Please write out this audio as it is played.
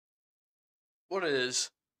What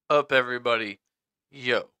is up, everybody?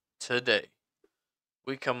 Yo, today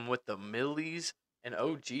we come with the Millyz and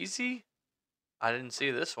OhGeesy. I didn't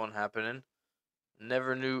see this one happening.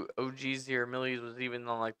 Never knew OhGeesy or Millyz was even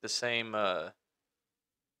on like the same like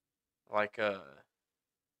I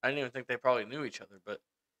didn't even think they probably knew each other, but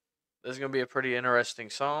this is gonna be a pretty interesting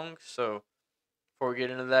song. So before we get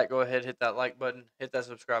into that, go ahead, hit that like button, hit that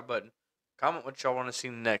subscribe button, comment what y'all want to see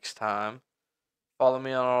next time. Follow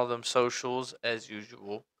me on all of them socials as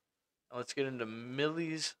usual. And let's get into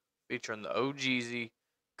Millyz featuring the OhGeesy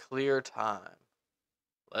Clear Time.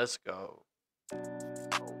 Let's go.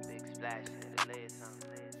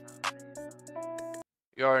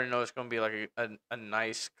 You already know it's gonna be like a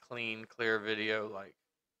nice, clean, clear video. Like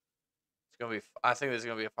it's gonna be. I think this is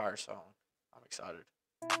gonna be a fire song. I'm excited.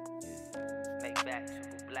 Make back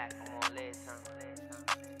triple black, I'm on lead time.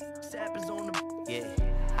 Sappers on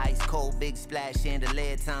the ice cold, big splash,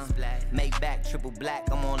 chandelier time. Make back triple black,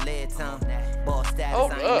 I'm on lead time. Ball status,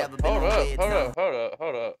 Hold I ain't up, never been hold on up, lead hold time. up, hold up,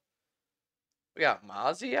 hold up. We got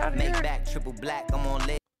Mozzie out Make here. back triple black, I'm on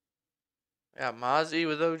lead We got Mozzie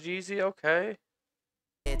with OhGeesy. Okay.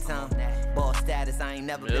 time. Ball status, I ain't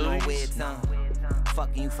never been on Millyz. weird time.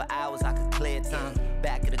 Fucking you for hours, I could clear time.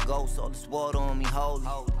 Back of the ghost, all this water on me, holy.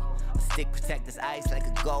 A stick protect this ice like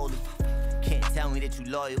a goalie. Can't tell me that you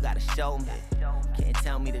loyal, gotta show me. Can't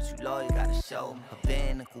tell me that you loyal, gotta show me.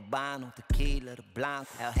 Havana, Cubano, tequila, the Blanco,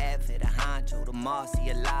 El Jefe, the Honcho, the Marcy,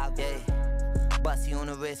 alive, yeah. Bussy on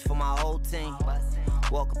the wrist for my whole team.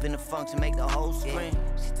 Walk up in the function, make the whole screen.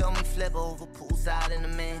 She told me flip over, poolside in the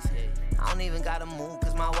mansion. I don't even gotta move,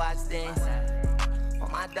 cause my watch dance. All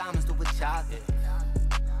my diamonds do with chocolate.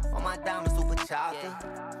 All my diamonds do with chocolate.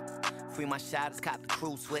 Free my shotters, cop the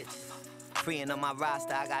crew switch. Freeing on my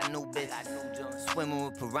roster, I got new bitches. Swimming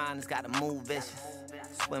with piranhas, gotta move vicious.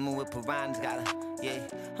 Swimming with piranhas, gotta, yeah.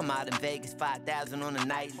 I'm out in Vegas, 5,000 on the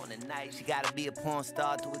night. She gotta be a porn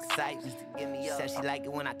star to excite me. She said she like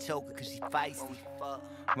it when I choke her, cause she feisty.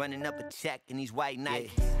 Running up a check in these white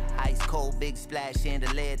nights. Ice cold, big splash,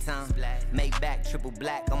 chandelier time. Make back triple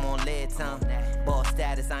black, I'm on lead time. Ball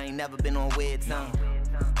status, I ain't never been on weird time.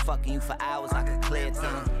 Fucking you for hours, I could clear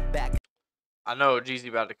time. Back. I know OhGeesy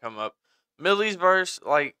about to come up. Millie's verse,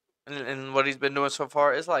 like, and what he's been doing so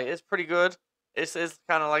far, it's pretty good. It's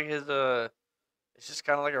kind of like his it's just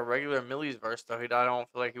kind of like a regular Millie's verse though. I don't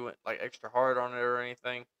feel like he went like extra hard on it or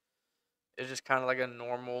anything. It's just kind of like a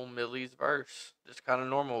normal Millie's verse, just kind of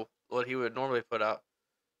normal what he would normally put out.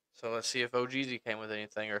 So let's see if OhGeesy came with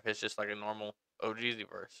anything or if it's just like a normal OhGeesy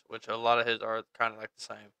verse, which a lot of his are kind of like the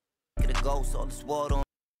same.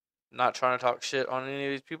 Not trying to talk shit on any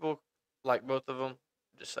of these people, like both of them.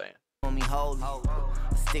 Just saying. On me holy.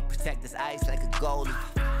 Stick protect this ice like a goalie.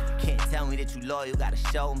 Can't tell me that you loyal, gotta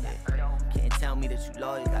show me. Can't tell me that you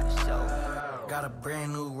loyal, gotta show me. Got a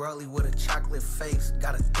brand new rollie with a chocolate face.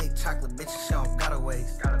 Got a thick chocolate bitch, she don't gotta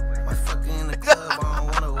waste. My fucking in the club, I don't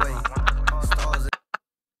wanna wait. Stars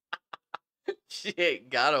She ain't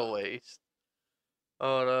got a waist.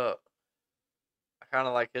 Hold up. I kind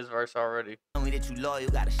of like his verse already. Tell me that you loyal,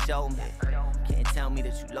 gotta show me. Can't tell me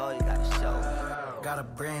that you loyal, gotta show me. Got a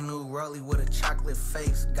brand new rollie with a chocolate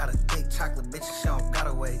face. Got a thick chocolate bitch, she don't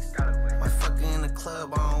gotta waste. My fucking in the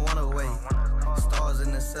club, I don't wanna wait. Stars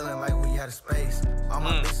in the ceiling like we had a space. All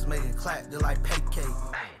my bitches make it clap just like patty cake.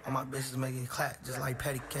 All my bitches make it clap just like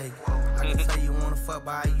patty cake. I can tell you wanna fuck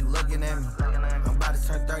by how you looking at me. I'm about to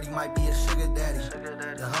turn 30, might be a sugar daddy.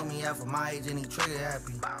 The homie half of my age and he trigger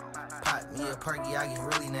happy. Pop me a perky, I get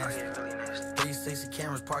really nasty. 360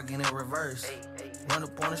 cameras parking in reverse. Run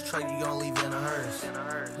up on this truck, you gon' leave in a hearse.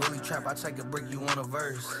 Really trap, I take a brick, you want a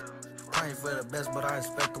verse. Praying for the best, but I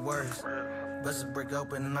expect the worst. Bust a brick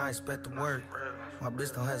open and I expect the work. My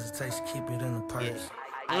bitch don't hesitate, she keep it in the purse.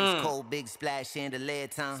 Ice cold, big splash, chandelier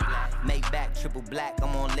time. Make back triple black,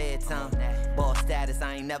 I'm on lead time. Ball status,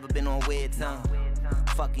 I ain't never been on weird time.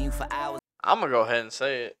 Fucking you for hours. I'm gonna go ahead and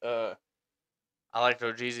say it. I liked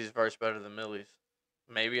OhGeesy's verse better than Millie's.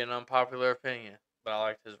 Maybe an unpopular opinion, but I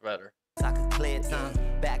liked his better. I could clear time.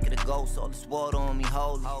 Back of the ghost, all this water on me,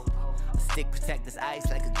 holy. A stick protect this ice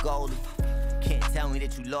like a goalie. Can't tell me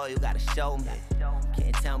that you loyal, gotta show me.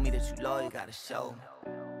 Can't tell me that you loyal, gotta show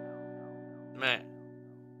me. Man,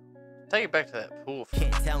 take it back to that pool.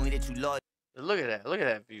 Can't tell me that you loyal. Look at that. Look at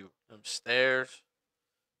that view. Them stairs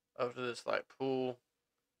up to this like pool.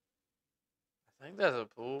 I think that's a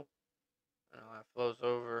pool. And it flows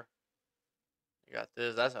over. You got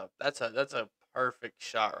this. That's a perfect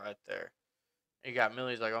shot right there. You got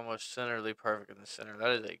Millie's like almost centerly perfect in the center.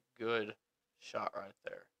 That is a good shot right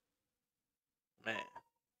there. Man.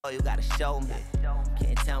 You gotta show me.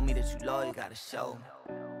 Can't tell me that you loyal, you gotta show me.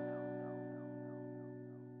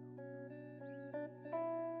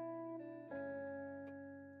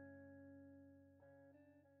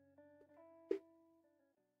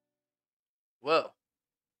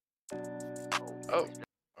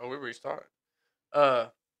 restart. Uh,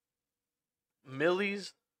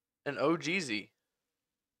 Millyz and OhGeesy.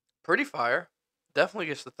 Pretty fire. Definitely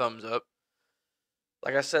gets the thumbs up.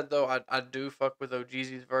 Like I said though, I do fuck with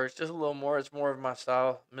OhGeesy's verse just a little more. It's more of my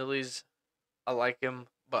style. Millyz, I like him,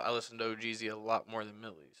 but I listen to OhGeesy a lot more than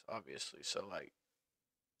Millyz, obviously. So like,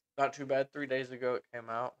 not too bad. 3 days ago it came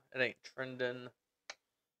out. It ain't trending,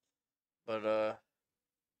 but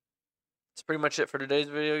that's pretty much it for today's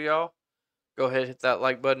video, y'all. Go ahead, hit that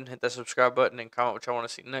like button, hit that subscribe button, and comment what y'all want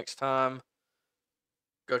to see next time.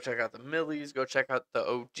 Go check out the Millyz. Go check out the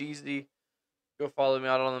OhGeesy. Go follow me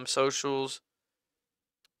out on them socials.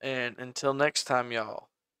 And until next time, y'all,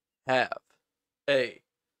 have a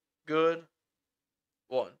good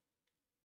one.